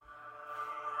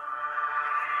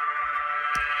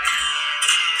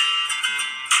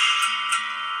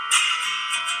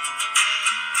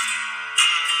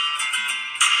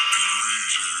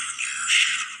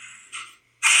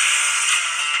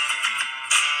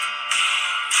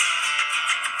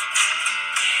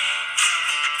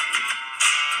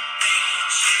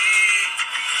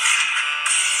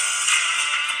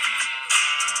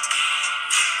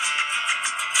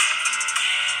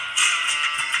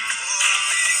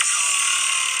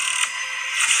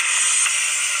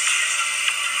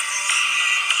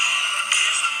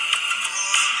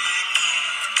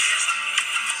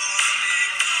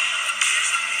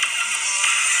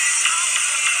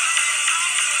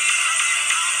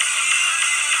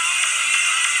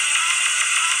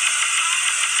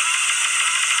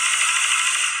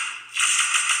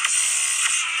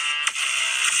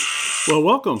Well,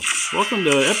 welcome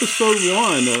to episode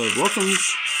 1 of Welcome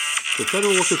to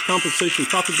Federal Workers' Compensation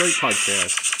Coffee Break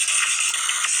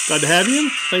Podcast. Glad to have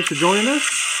you. Thanks for joining us.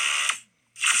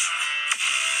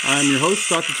 I'm your host,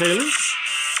 Dr. Taylor.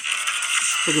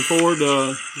 Looking forward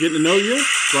to getting to know you.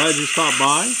 Glad you stopped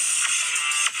by.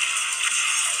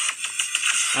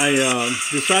 I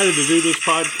decided to do this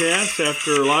podcast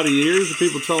after a lot of years of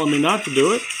people telling me not to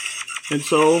do it. And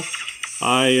so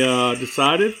I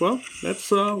decided, well, that's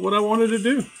what I wanted to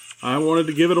do. I wanted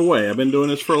to give it away. I've been doing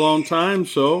this for a long time,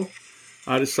 so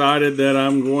I decided that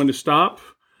I'm going to stop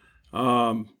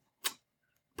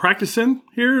practicing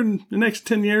here in the next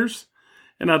 10 years,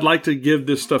 and I'd like to give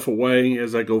this stuff away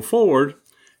as I go forward.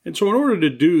 And so in order to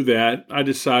do that, I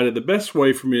decided the best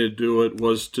way for me to do it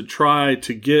was to try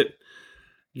to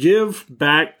give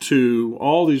back to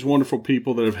all these wonderful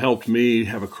people that have helped me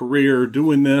have a career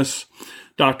doing this.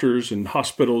 Doctors and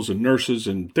hospitals and nurses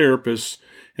and therapists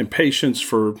and patients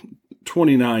for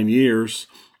 29 years.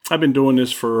 I've been doing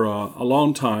this for a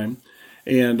long time,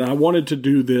 and I wanted to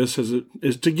do this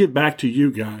as to give back to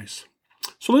you guys.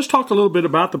 So let's talk a little bit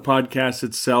about the podcast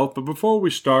itself, but before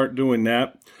we start doing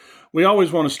that, we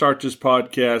always want to start this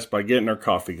podcast by getting our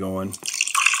coffee going.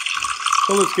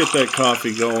 So let's get that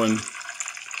coffee going.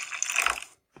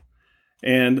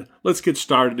 And let's get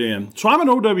started in. So I'm an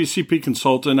OWCP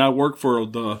consultant. I work for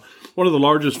one of the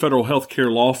largest federal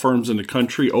healthcare law firms in the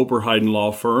country, Oberheiden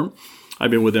Law Firm.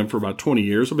 I've been with them for about 20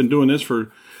 years. I've been doing this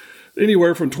for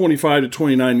anywhere from 25 to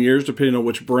 29 years, depending on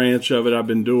which branch of it I've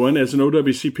been doing. As an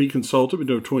OWCP consultant, I've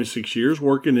been doing 26 years,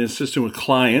 working and assisting with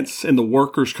clients in the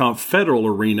workers' comp federal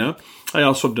arena. I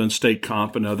also have done state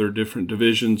comp and other different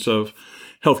divisions of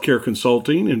healthcare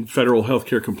consulting and federal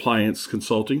healthcare compliance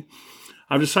consulting.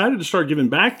 I've decided to start giving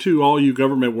back to all you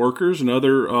government workers and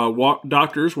other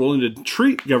doctors willing to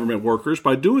treat government workers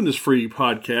by doing this free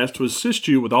podcast to assist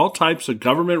you with all types of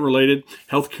government-related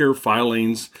healthcare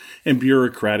filings and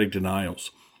bureaucratic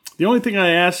denials. The only thing I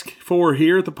ask for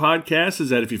here at the podcast is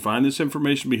that if you find this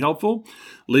information to be helpful,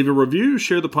 leave a review,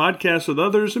 share the podcast with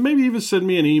others, and maybe even send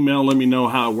me an email. Let me know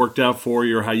how it worked out for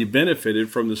you or how you benefited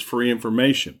from this free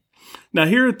information. Now,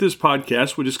 here at this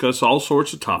podcast, we discuss all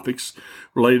sorts of topics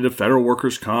related to federal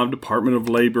workers' comp, Department of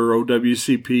Labor,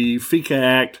 OWCP, FICA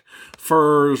Act,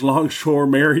 FERS, longshore,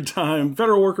 maritime,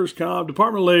 federal workers' comp,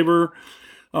 Department of Labor,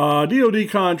 DOD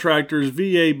contractors,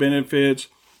 VA benefits,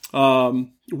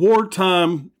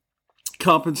 wartime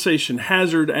compensation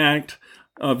hazard act,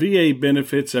 VA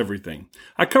benefits, everything.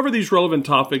 I cover these relevant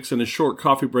topics in a short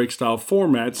coffee break style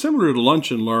format, similar to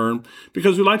Lunch and Learn,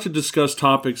 because we like to discuss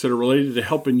topics that are related to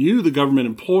helping you, the government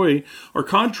employee or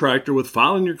contractor, with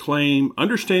filing your claim,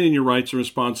 understanding your rights and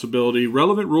responsibility,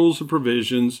 relevant rules and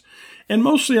provisions, and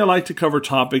mostly I like to cover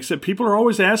topics that people are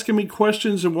always asking me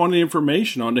questions and wanting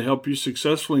information on to help you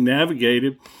successfully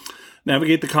navigate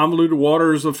the convoluted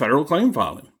waters of federal claim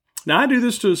filing. Now, I do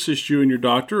this to assist you and your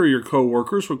doctor or your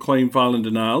co-workers with claim filing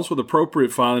denials with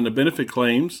appropriate filing of benefit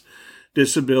claims,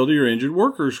 disability, or injured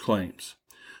workers claims.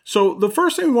 So the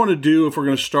first thing we want to do, if we're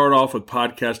going to start off with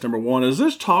podcast number 1, is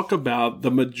let's talk about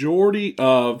the majority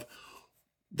of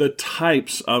the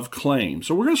types of claims.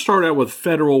 So we're going to start out with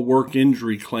federal work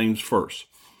injury claims first.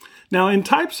 Now, in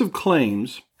types of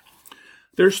claims,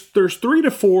 there's 3 to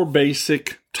 4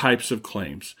 basic types of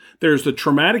claims. There's the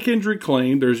traumatic injury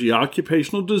claim, there's the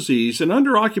occupational disease, and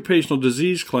under occupational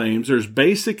disease claims, there's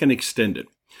basic and extended.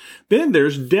 Then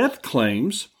there's death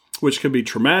claims, which can be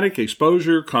traumatic,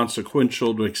 exposure,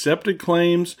 consequential to accepted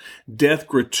claims, death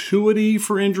gratuity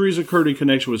for injuries occurred in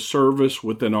connection with service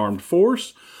with an armed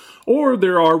force, or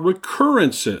there are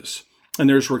recurrences. And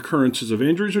there's recurrences of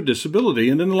injuries or disability.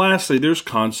 And then lastly, there's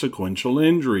consequential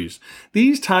injuries.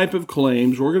 These type of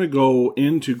claims, we're going to go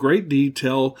into great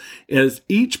detail as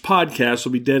each podcast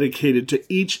will be dedicated to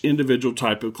each individual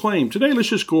type of claim. Today, let's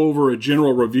just go over a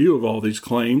general review of all these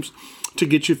claims to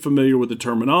get you familiar with the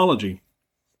terminology.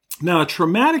 Now, a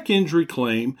traumatic injury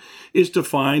claim is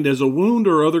defined as a wound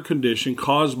or other condition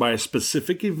caused by a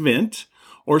specific event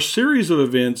or series of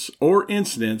events or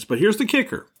incidents. But here's the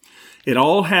kicker. It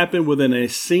all happened within a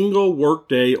single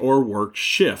workday or work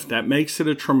shift. That makes it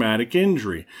a traumatic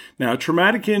injury. Now, a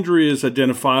traumatic injury is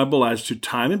identifiable as to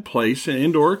time and place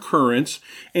and or occurrence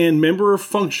and member or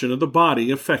function of the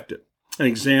body affected. An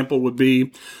example would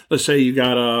be, let's say you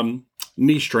got a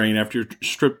knee strain after you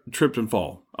tripped and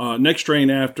fall, neck strain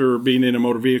after being in a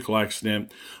motor vehicle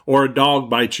accident, or a dog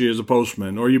bites you as a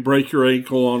postman, or you break your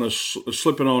ankle on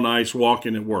slipping on ice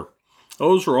walking at work.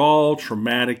 Those are all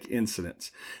traumatic incidents.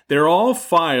 They're all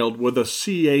filed with a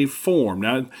CA form.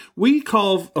 Now, we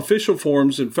call official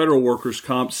forms in federal workers'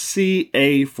 comp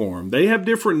CA form. They have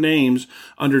different names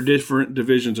under different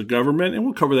divisions of government, and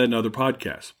we'll cover that in other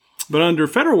podcasts. But under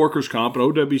federal workers' comp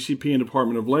and OWCP and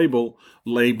Department of Labor,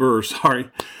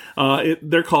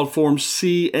 they're called forms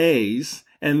CAs,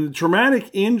 and the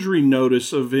traumatic injury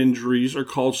notice of injuries are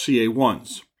called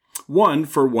CA1s. One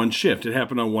for one shift. It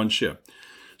happened on one shift.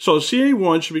 So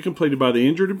CA1 should be completed by the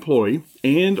injured employee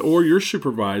and or your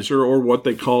supervisor or what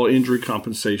they call injury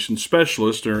compensation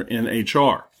specialist or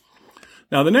NHR.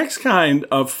 Now, the next kind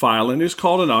of filing is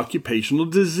called an occupational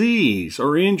disease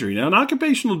or injury. Now, an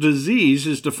occupational disease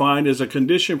is defined as a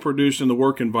condition produced in the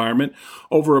work environment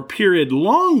over a period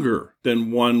longer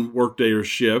than one workday or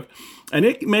shift, and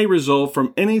it may result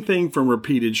from anything from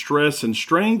repeated stress and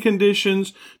strain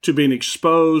conditions to being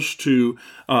exposed to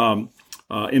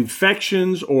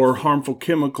infections or harmful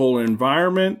chemical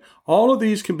environment. All of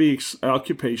these can be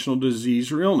occupational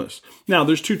disease or illness. Now,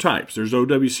 there's two types. There's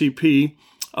OWCP,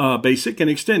 basic and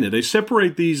extended. They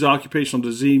separate these occupational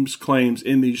disease claims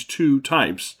in these two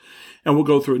types, and we'll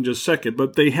go through it in just a second.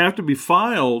 But they have to be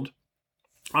filed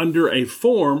under a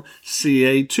form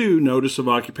CA2, Notice of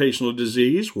Occupational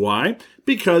Disease. Why?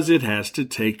 Because it has to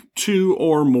take 2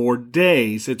 or more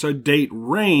days. It's a date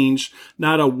range,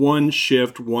 not a one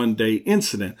shift, 1 day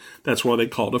incident. That's why they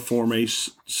call it a form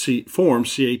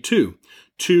CA2,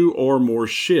 2 or more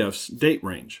shifts, date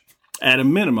range, at a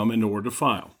minimum in order to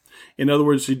file. In other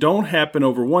words, it don't happen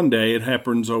over 1 day. It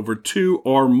happens over 2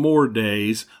 or more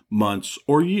days, months,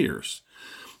 or years.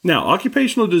 Now,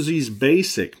 occupational disease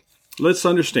basic. Let's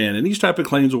understand, and these type of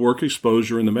claims of work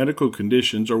exposure and the medical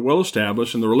conditions are well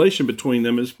established, and the relation between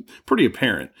them is pretty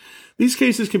apparent. These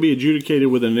cases can be adjudicated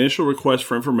with an initial request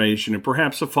for information and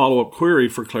perhaps a follow-up query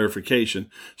for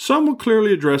clarification. Some will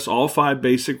clearly address all 5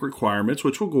 basic requirements,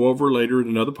 which we'll go over later in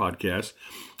another podcast,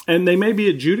 and they may be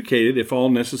adjudicated if all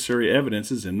necessary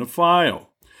evidence is in the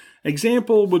file.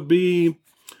 Example would be,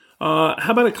 how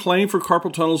about a claim for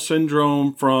carpal tunnel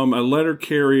syndrome from a letter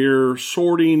carrier,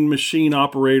 sorting machine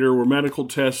operator where medical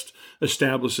tests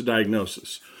establish a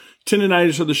diagnosis?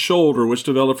 Tendinitis of the shoulder, which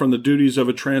developed from the duties of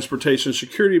a Transportation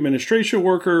Security Administration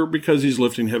worker because he's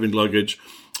lifting heavy luggage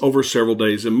over several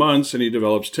days and months, and he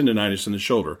develops tendinitis in the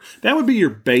shoulder. That would be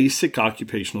your basic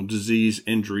occupational disease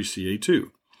injury CA2.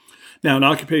 Now, an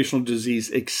occupational disease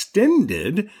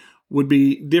extended would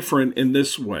be different in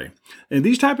this way. And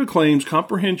these type of claims,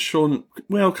 comprehensive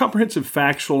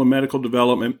factual and medical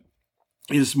development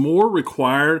is more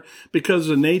required because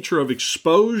the nature of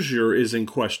exposure is in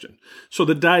question. So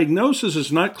the diagnosis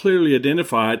is not clearly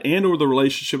identified and or the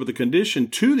relationship of the condition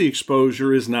to the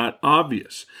exposure is not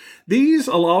obvious. These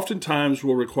oftentimes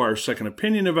will require second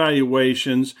opinion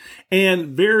evaluations and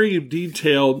very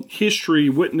detailed history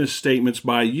witness statements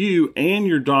by you and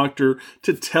your doctor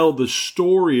to tell the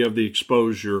story of the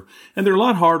exposure, and they're a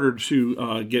lot harder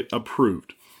to get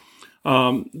approved.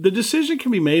 The decision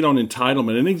can be made on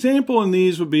entitlement. An example in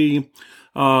these would be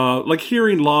like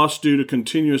hearing loss due to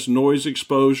continuous noise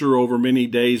exposure over many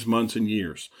days, months, and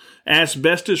years.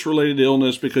 Asbestos-related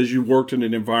illness because you worked in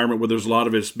an environment where there's a lot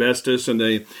of asbestos and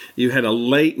you had a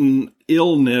latent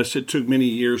illness. It took many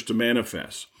years to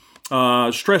manifest.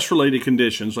 Stress-related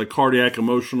conditions like cardiac,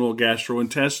 emotional,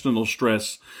 gastrointestinal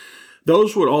stress.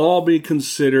 Those would all be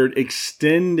considered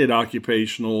extended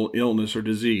occupational illness or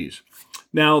disease.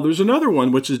 Now, there's another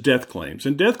one, which is death claims.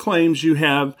 In death claims, you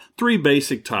have 3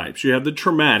 basic types. You have the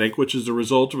traumatic, which is the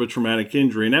result of a traumatic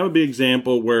injury. And that would be an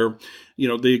example where,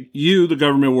 the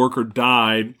government worker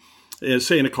died,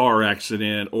 say in a car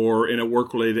accident or in a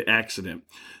work-related accident.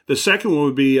 The second one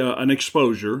would be an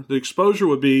exposure. The exposure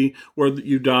would be where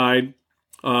you died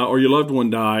or your loved one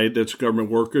died that's a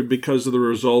government worker because of the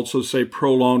results of, say,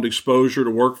 prolonged exposure to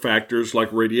work factors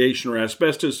like radiation or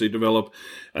asbestos. They develop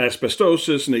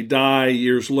asbestosis and they die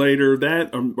years later, or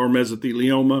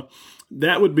mesothelioma.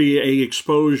 That would be a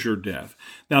exposure death.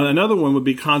 Now, another one would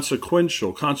be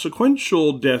consequential.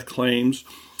 Consequential death claims,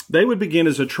 they would begin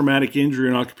as a traumatic injury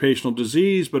and occupational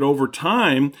disease, but over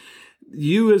time,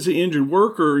 you as the injured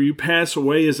worker, you pass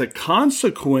away as a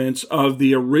consequence of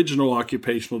the original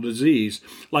occupational disease.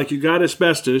 Like you got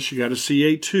asbestos, you got a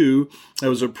CA2 that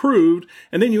was approved,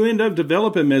 and then you end up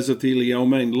developing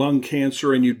mesothelioma and lung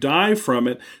cancer, and you die from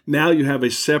it. Now you have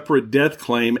a separate death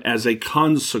claim as a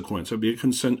consequence. It would be a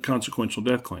consequential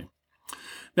death claim.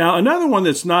 Now, another one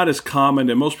that's not as common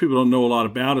and most people don't know a lot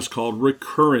about is called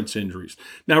recurrence injuries.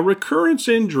 Now, recurrence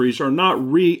injuries are not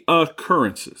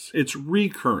reoccurrences. It's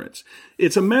recurrence.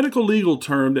 It's a medical legal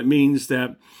term that means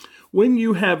that when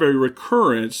you have a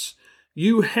recurrence,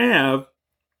 you have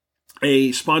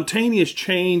a spontaneous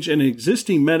change in an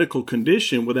existing medical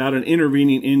condition without an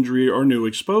intervening injury or new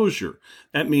exposure.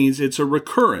 That means it's a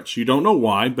recurrence. You don't know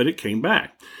why, but it came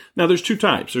back. Now, there's two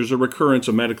types. There's a recurrence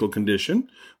of medical condition,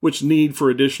 which need for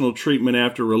additional treatment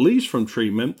after release from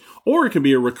treatment, or it can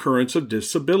be a recurrence of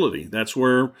disability. That's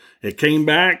where it came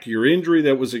back, your injury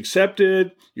that was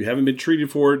accepted, you haven't been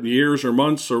treated for it in years or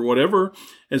months or whatever,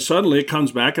 and suddenly it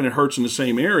comes back and it hurts in the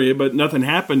same area, but nothing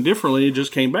happened differently, it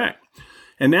just came back.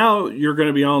 And now you're going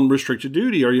to be on restricted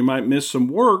duty or you might miss some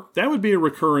work. That would be a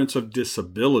recurrence of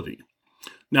disability.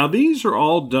 Now, these are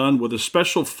all done with a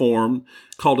special form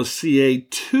called a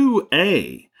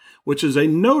CA2A, which is a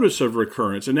notice of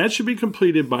recurrence, and that should be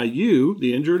completed by you,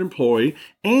 the injured employee,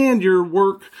 and your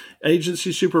work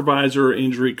agency supervisor or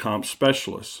injury comp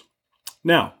specialist.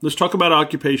 Now, let's talk about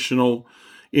occupational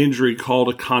injury called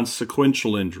a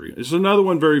consequential injury. This is another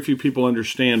one very few people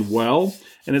understand well,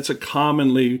 and it's a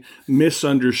commonly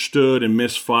misunderstood and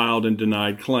misfiled and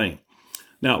denied claim.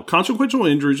 Now, consequential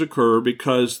injuries occur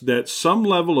because that some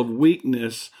level of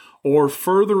weakness or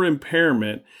further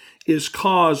impairment is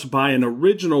caused by an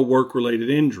original work-related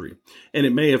injury, and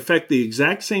it may affect the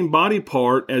exact same body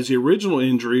part as the original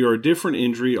injury or a different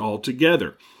injury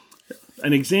altogether.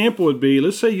 An example would be,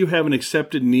 let's say you have an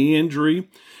accepted knee injury,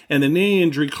 and the knee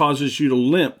injury causes you to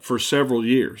limp for several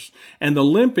years. And the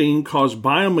limping caused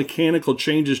biomechanical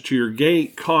changes to your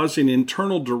gait, causing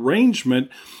internal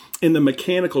derangement in the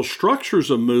mechanical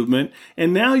structures of movement.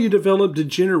 And now you develop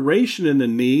degeneration in the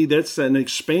knee. That's an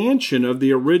expansion of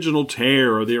the original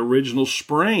tear or the original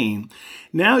sprain.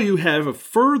 Now you have a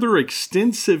further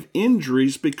extensive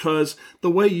injuries because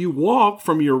the way you walk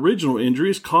from your original injury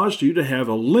has caused you to have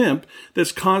a limp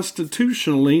that's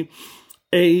constitutionally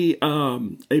a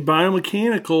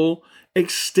biomechanical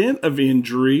extent of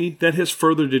injury that has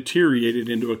further deteriorated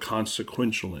into a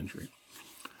consequential injury.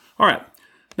 All right,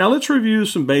 now let's review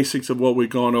some basics of what we've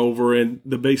gone over and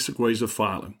the basic ways of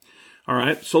filing. All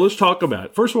right, so let's talk about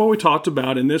it. First of all, we talked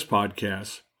about in this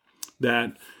podcast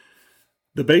that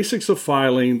the basics of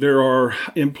filing, there are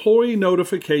employee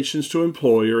notifications to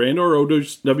employer and or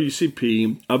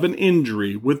OWCP of an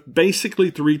injury with basically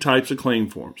three types of claim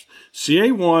forms.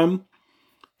 CA1,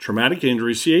 traumatic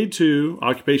injury, CA2,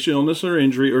 occupational illness or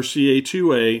injury, or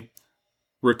CA2A,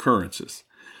 recurrences.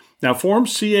 Now, Form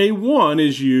CA1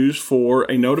 is used for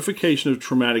a notification of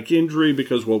traumatic injury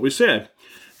because what we said,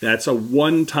 that's a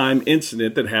one-time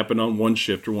incident that happened on one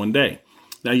shift or one day.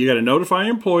 Now, you got to notify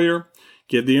your employer,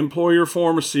 give the employer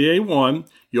form of CA1.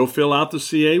 You'll fill out the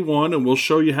CA1, and we'll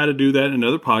show you how to do that in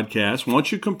another podcast.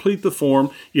 Once you complete the form,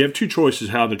 you have two choices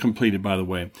how to complete it, by the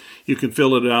way. You can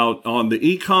fill it out on the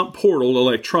eComp portal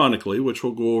electronically, which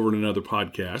we'll go over in another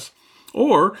podcast,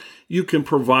 or you can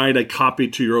provide a copy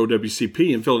to your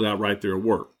OWCP and fill it out right there at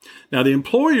work. Now, the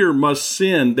employer must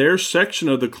send their section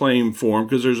of the claim form,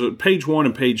 because there's a page 1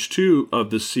 and page 2 of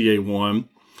the CA1,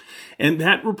 and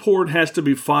that report has to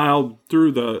be filed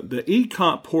through the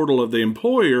eComp portal of the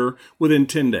employer within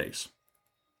 10 days.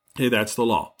 Okay, that's the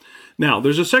law. Now,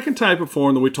 there's a second type of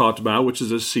form that we talked about, which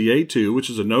is a CA2, which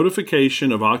is a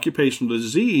notification of occupational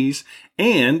disease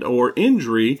and or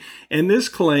injury. And this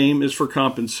claim is for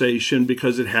compensation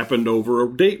because it happened over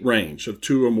a date range of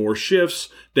 2 or more shifts,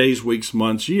 days, weeks,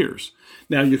 months, years.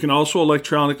 Now, you can also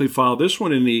electronically file this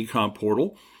one in the eComp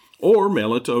portal, or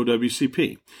mail it to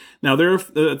OWCP. Now, there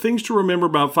are things to remember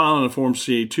about filing a Form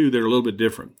CA2 that are a little bit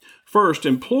different. First,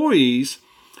 employees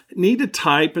need to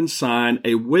type and sign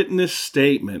a witness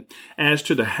statement as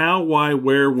to the how, why,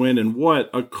 where, when, and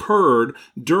what occurred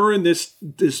during this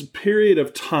period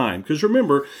of time. Because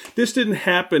remember, this didn't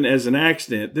happen as an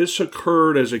accident. This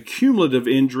occurred as a cumulative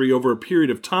injury over a period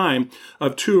of time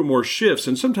of 2 or more shifts,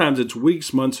 and sometimes it's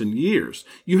weeks, months, and years.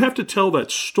 You have to tell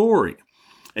that story.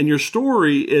 And your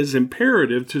story is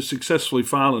imperative to successfully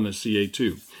filing a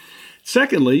CA2.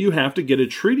 Secondly, you have to get a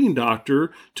treating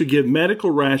doctor to give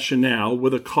medical rationale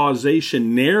with a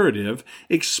causation narrative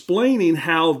explaining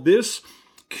how this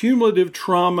cumulative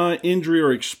trauma, injury,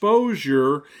 or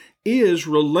exposure is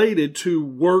related to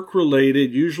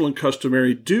work-related, usual and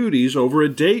customary duties over a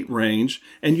date range,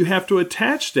 and you have to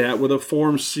attach that with a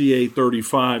Form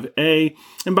CA35A.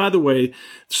 And by the way,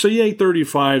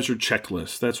 CA35s are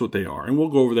checklists. That's what they are, and we'll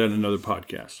go over that in another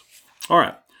podcast. All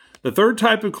right. The third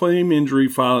type of claim injury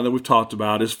filing that we've talked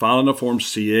about is filing a Form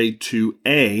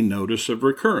CA2A, Notice of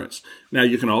Recurrence. Now,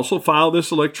 you can also file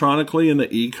this electronically in the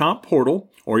eComp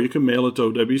portal, or you can mail it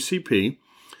to OWCP.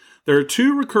 There are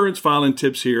 2 recurrence filing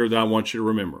tips here that I want you to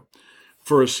remember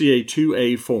for a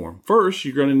CA2A form. First,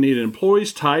 you're going to need an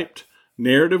employee's typed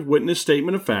narrative witness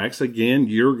statement of facts. Again,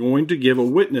 you're going to give a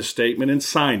witness statement and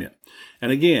sign it.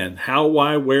 And again, how,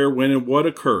 why, where, when, and what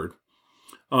occurred.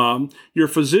 Your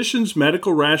physician's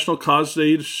medical rational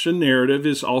causation narrative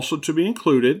is also to be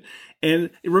included.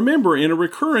 And remember, in a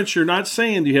recurrence, you're not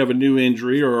saying you have a new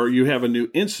injury or you have a new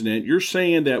incident. You're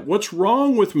saying that what's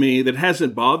wrong with me that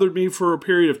hasn't bothered me for a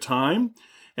period of time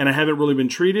and I haven't really been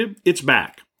treated, it's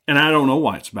back. And I don't know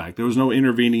why it's back. There was no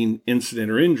intervening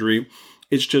incident or injury.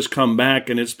 It's just come back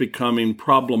and it's becoming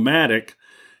problematic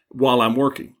while I'm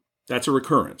working. That's a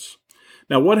recurrence.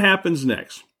 Now, what happens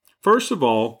next? First of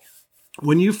all,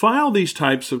 when you file these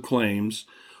types of claims,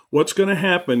 what's going to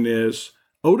happen is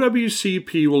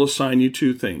OWCP will assign you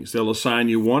two things. They'll assign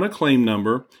you, one, a claim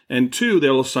number, and two,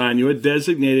 they'll assign you a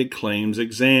designated claims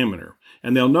examiner.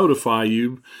 And they'll notify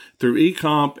you through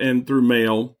eComp and through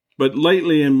mail. But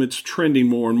lately, and it's trending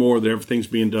more and more that everything's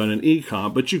being done in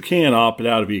eComp, but you can opt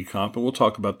out of eComp, and we'll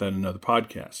talk about that in another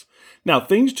podcast. Now,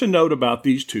 things to note about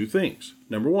these two things.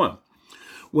 Number one,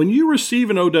 when you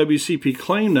receive an OWCP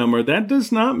claim number, that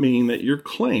does not mean that your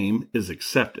claim is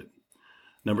accepted.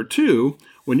 Number two,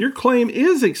 when your claim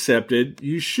is accepted,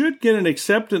 you should get an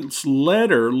acceptance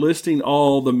letter listing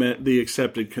all the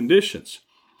accepted conditions.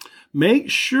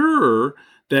 Make sure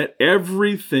that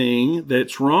everything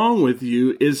that's wrong with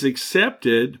you is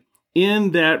accepted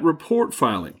in that report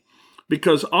filing.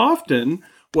 Because often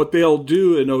what they'll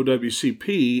do in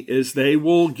OWCP is they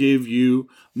will give you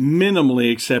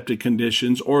minimally accepted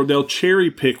conditions or they'll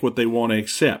cherry pick what they want to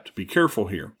accept. Be careful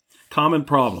here. Common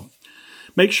problem.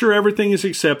 Make sure everything is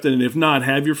accepted, and if not,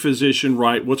 have your physician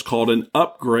write what's called an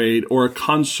upgrade or a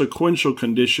consequential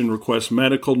condition request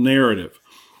medical narrative.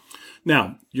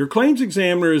 Now, your claims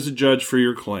examiner is the judge for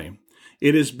your claim.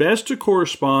 It is best to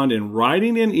correspond in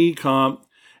writing in eComp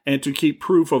and to keep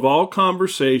proof of all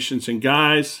conversations. And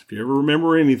guys, if you ever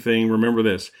remember anything, remember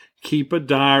this. Keep a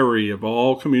diary of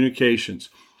all communications.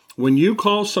 When you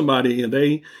call somebody and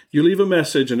you leave a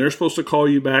message and they're supposed to call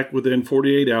you back within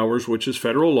 48 hours, which is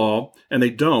federal law, and they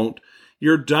don't,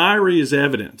 your diary is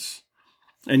evidence.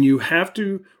 And you have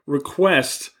to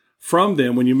request from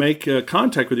them, when you make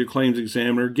contact with your claims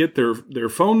examiner, get their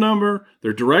phone number,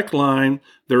 their direct line,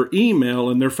 their email,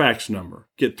 and their fax number.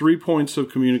 Get 3 points of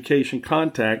communication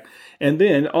contact. And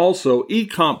then also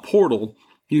eComp portal,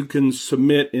 you can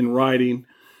submit in writing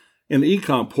in the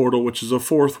eComp portal, which is a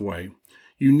fourth way.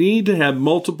 You need to have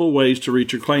multiple ways to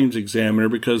reach your claims examiner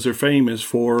because they're famous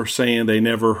for saying they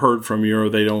never heard from you or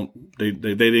they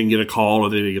didn't get a call or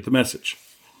they didn't get the message.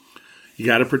 You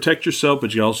got to protect yourself,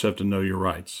 but you also have to know your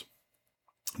rights.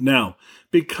 Now,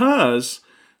 because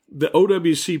the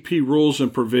OWCP rules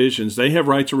and provisions, they have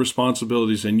rights and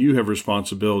responsibilities and you have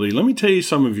responsibility. Let me tell you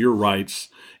some of your rights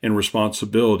and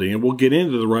responsibility, and we'll get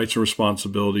into the rights and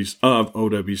responsibilities of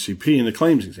OWCP and the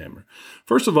claims examiner.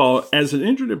 First of all, as an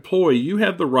injured employee, you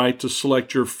have the right to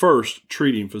select your first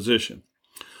treating physician.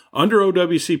 Under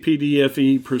OWCP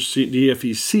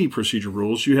DFEC procedure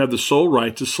rules, you have the sole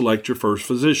right to select your first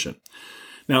physician.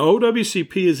 Now,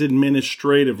 OWCP is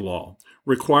administrative law,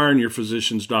 requiring your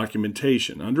physician's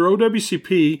documentation. Under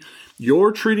OWCP,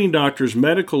 your treating doctor's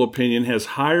medical opinion has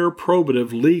higher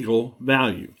probative legal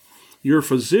value. Your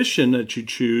physician that you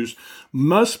choose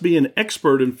must be an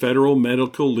expert in federal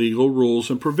medical legal rules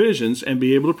and provisions and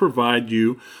be able to provide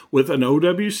you with an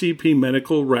OWCP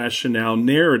medical rationale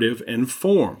narrative and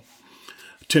form.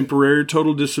 Temporary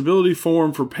total disability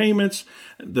form for payments,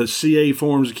 the CA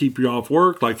forms to keep you off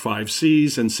work, like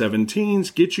 5Cs and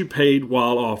 17s, get you paid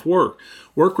while off work.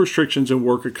 Work restrictions and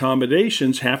work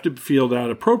accommodations have to be filled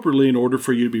out appropriately in order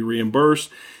for you to be reimbursed.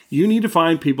 You need to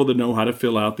find people that know how to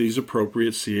fill out these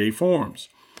appropriate CA forms.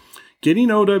 Getting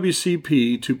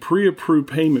OWCP to pre-approve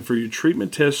payment for your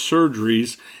treatment tests,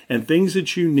 surgeries, and things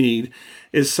that you need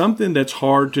is something that's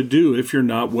hard to do if you're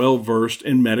not well versed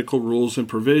in medical rules and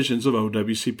provisions of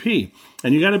OWCP.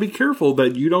 And you got to be careful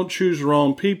that you don't choose the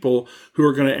wrong people who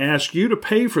are going to ask you to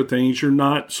pay for things you're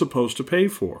not supposed to pay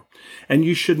for. And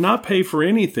you should not pay for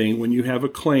anything when you have a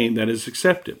claim that is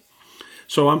accepted.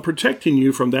 So I'm protecting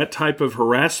you from that type of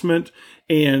harassment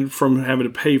and from having to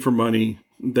pay for money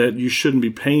that you shouldn't be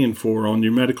paying for on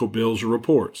your medical bills or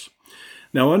reports.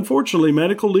 Now, unfortunately,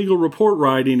 medical legal report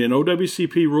writing and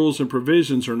OWCP rules and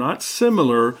provisions are not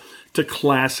similar to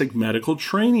classic medical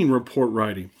training report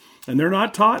writing, and they're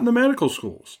not taught in the medical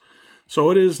schools. So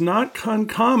it is not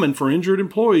uncommon for injured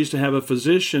employees to have a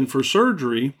physician for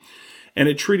surgery and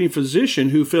a treating physician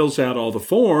who fills out all the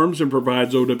forms and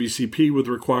provides OWCP with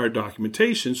required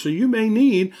documentation. So you may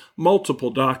need multiple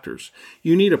doctors.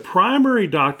 You need a primary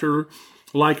doctor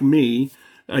like me,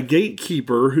 a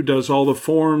gatekeeper who does all the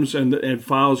forms and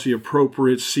files the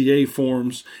appropriate CA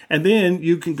forms. And then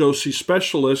you can go see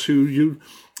specialists who you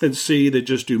can see that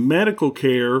just do medical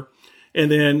care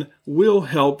and then we'll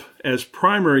help as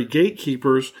primary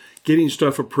gatekeepers getting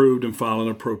stuff approved and filing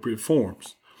appropriate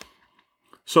forms.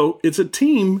 So it's a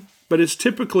team, but it's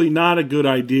typically not a good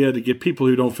idea to get people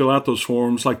who don't fill out those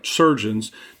forms, like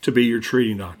surgeons, to be your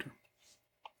treating doctor.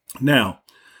 Now,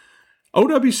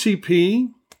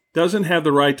 OWCP doesn't have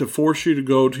the right to force you to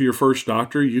go to your first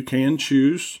doctor. You can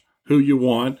choose who you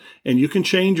want, and you can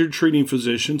change your treating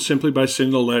physician simply by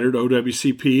sending a letter to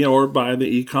OWCP or by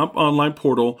the eComp online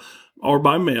portal or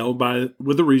by mail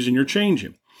with the reason you're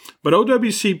changing. But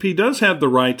OWCP does have the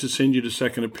right to send you to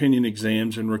second opinion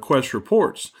exams and request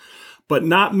reports, but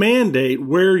not mandate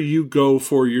where you go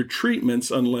for your treatments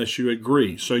unless you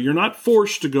agree. So you're not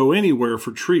forced to go anywhere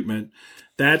for treatment.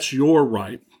 That's your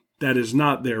right. That is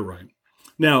not their right.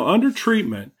 Now, under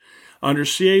treatment, under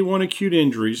CA1 acute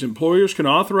injuries, employers can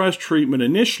authorize treatment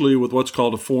initially with what's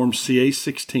called a Form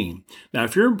CA16. Now,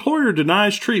 if your employer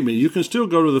denies treatment, you can still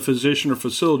go to the physician or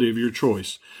facility of your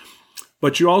choice.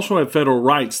 But you also have federal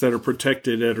rights that are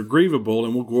protected that are grievable,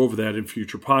 and we'll go over that in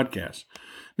future podcasts.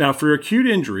 Now, for acute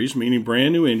injuries, meaning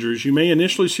brand new injuries, you may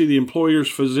initially see the employer's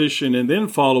physician and then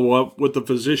follow up with the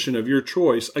physician of your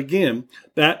choice. Again,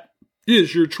 that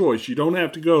is your choice. You don't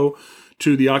have to go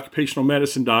to the occupational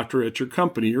medicine doctor at your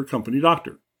company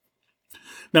doctor.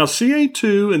 Now,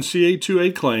 CA2 and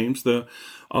CA2A claims,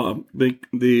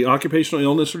 the occupational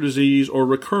illness or disease or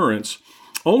recurrence,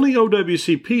 only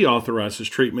OWCP authorizes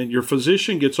treatment. Your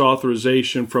physician gets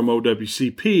authorization from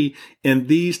OWCP in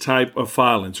these type of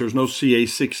filings. There's no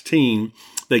CA16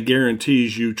 that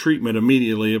guarantees you treatment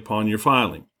immediately upon your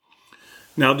filing.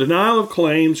 Now, denial of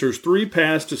claims, there's 3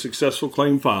 paths to successful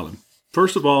claim filing.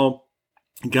 First of all,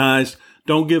 guys,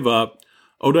 don't give up.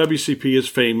 OWCP is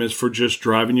famous for just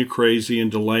driving you crazy and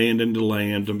delaying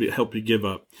to help you give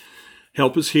up.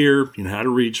 Help is here. You know how to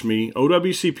reach me.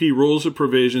 OWCP rules and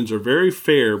provisions are very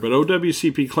fair, but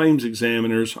OWCP claims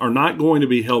examiners are not going to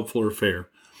be helpful or fair.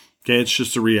 Okay, it's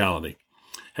just a reality.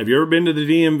 Have you ever been to the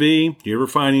DMV? Do you ever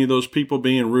find any of those people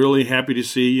being really happy to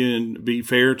see you and be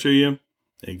fair to you?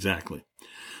 Exactly.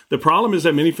 The problem is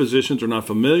that many physicians are not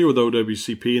familiar with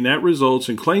OWCP, and that results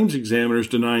in claims examiners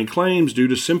denying claims due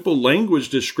to simple language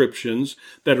descriptions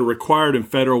that are required in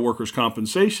federal workers'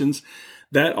 compensations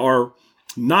that are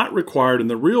not required in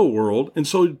the real world. And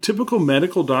so typical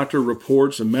medical doctor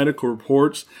reports and medical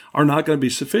reports are not going to be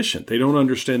sufficient. They don't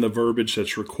understand the verbiage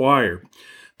that's required.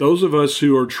 Those of us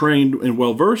who are trained and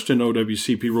well-versed in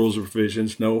OWCP rules and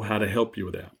provisions know how to help you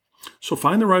with that. So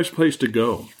find the right place to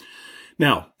go.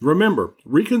 Now, remember,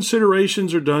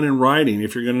 reconsiderations are done in writing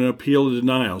if you're going to appeal a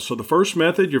denial. So the first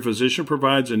method, your physician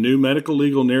provides a new medical,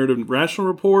 legal, narrative, and rational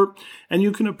report, and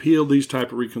you can appeal these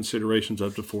type of reconsiderations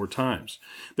up to 4 times.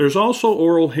 There's also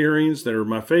oral hearings that are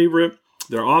my favorite.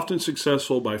 They're often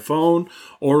successful by phone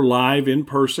or live in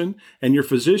person, and your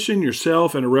physician,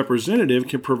 yourself, and a representative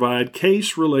can provide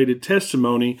case-related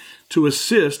testimony to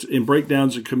assist in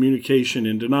breakdowns in communication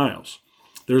and denials.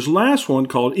 There's the last one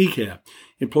called ECAB,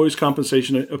 Employees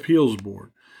Compensation Appeals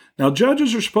Board. Now,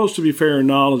 judges are supposed to be fair and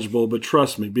knowledgeable, but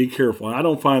trust me, be careful. I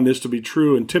don't find this to be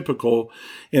true and typical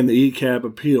in the ECAB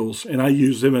appeals, and I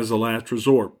use them as a last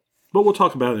resort. But we'll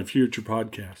talk about it in future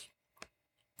podcasts.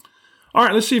 All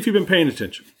right, let's see if you've been paying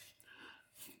attention.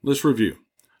 Let's review.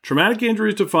 Traumatic injury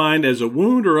is defined as a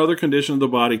wound or other condition of the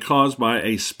body caused by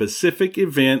a specific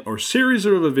event or series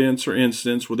of events or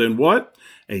incidents within what?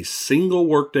 A single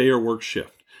workday or work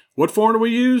shift. What form do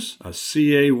we use? A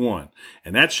CA1.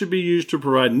 And that should be used to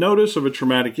provide notice of a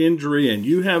traumatic injury, and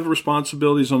you have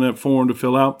responsibilities on that form to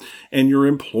fill out, and your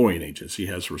employing agency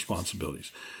has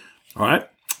responsibilities. All right.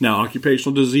 Now,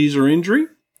 occupational disease or injury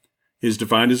is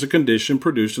defined as a condition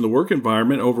produced in the work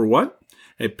environment over what?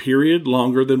 A period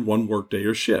longer than 1 workday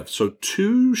or shift. So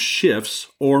 2 shifts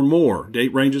or more.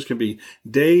 Date ranges can be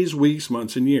days, weeks,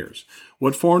 months, and years.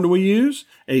 What form do we use?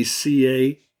 A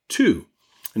CA2.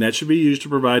 And that should be used to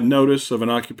provide notice of an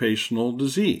occupational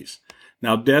disease.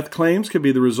 Now, death claims can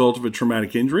be the result of a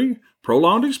traumatic injury,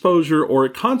 prolonged exposure, or a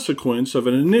consequence of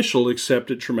an initial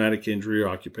accepted traumatic injury or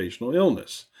occupational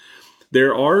illness.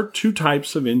 There are 2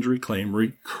 types of injury claim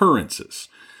recurrences.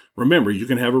 Remember, you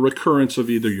can have a recurrence of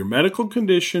either your medical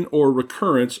condition or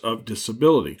recurrence of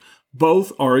disability.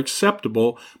 Both are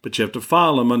acceptable, but you have to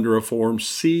file them under a form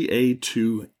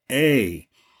CA2A.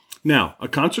 Now, a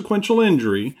consequential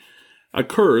injury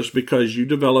occurs because you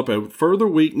develop a further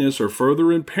weakness or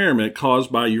further impairment caused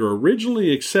by your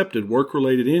originally accepted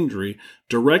work-related injury,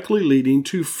 directly leading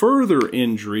to further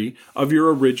injury of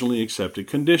your originally accepted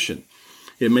condition.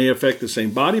 It may affect the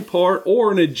same body part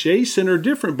or an adjacent or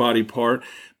different body part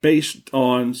based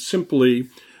on simply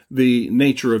the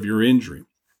nature of your injury.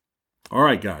 All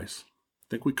right, guys.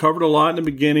 I think we covered a lot in the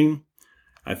beginning.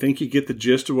 I think you get the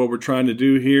gist of what we're trying to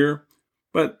do here.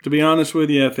 But to be honest with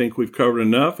you, I think we've covered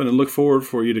enough, and I look forward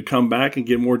for you to come back and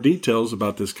get more details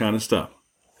about this kind of stuff.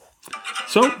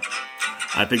 So,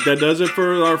 I think that does it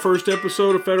for our first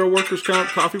episode of Federal Workers' Comp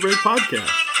Coffee Break Podcast.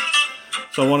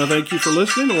 So I want to thank you for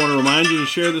listening. I want to remind you to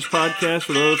share this podcast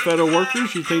with other federal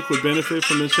workers you think would benefit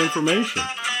from this information.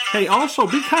 Hey, also,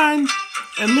 be kind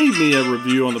and leave me a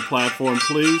review on the platform,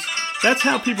 please. That's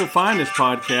how people find this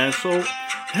podcast, so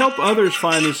help others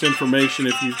find this information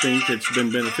if you think it's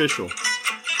been beneficial.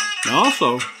 Now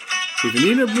also, if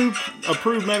you need an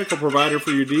approved medical provider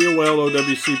for your DOL,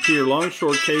 OWCP, or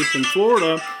long-short case in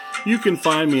Florida, you can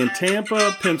find me in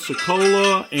Tampa,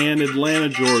 Pensacola, and Atlanta,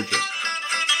 Georgia.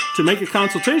 To make a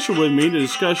consultation with me to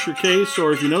discuss your case,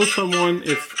 or if you know someone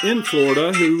in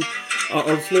Florida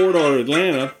or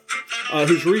Atlanta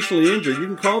who's recently injured, you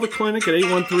can call the clinic at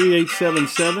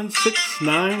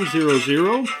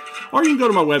 813-877-6900, or you can go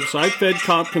to my website,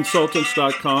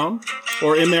 fedcompconsultants.com,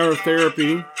 or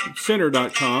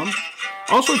mrtherapycenter.com.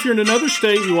 Also, if you're in another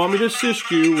state and you want me to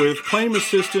assist you with claim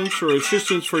assistance or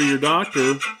assistance for your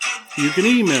doctor, you can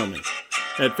email me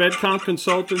at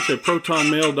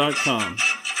fedcompconsultants@protonmail.com,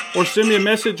 or send me a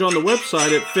message on the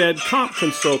website at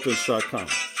fedcompconsultants.com.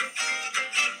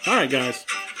 All right, guys.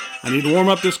 I need to warm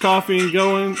up this coffee and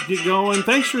get going.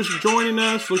 Thanks for joining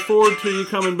us. Look forward to you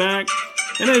coming back.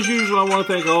 And as usual, I want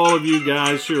to thank all of you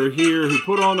guys who are here, who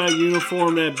put on that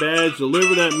uniform, that badge,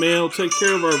 deliver that mail, take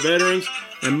care of our veterans,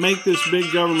 and make this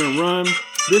big government run.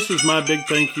 This is my big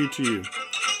thank you to you.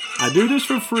 I do this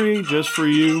for free, just for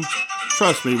you.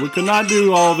 Trust me, we could not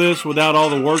do all this without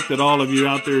all the work that all of you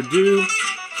out there do.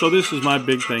 So this is my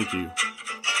big thank you.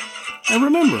 And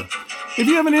remember, if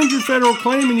you have an injured federal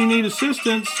claim and you need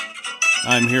assistance,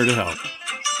 I'm here to help.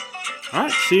 All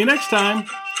right, see you next time.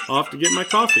 Off to get my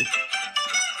coffee.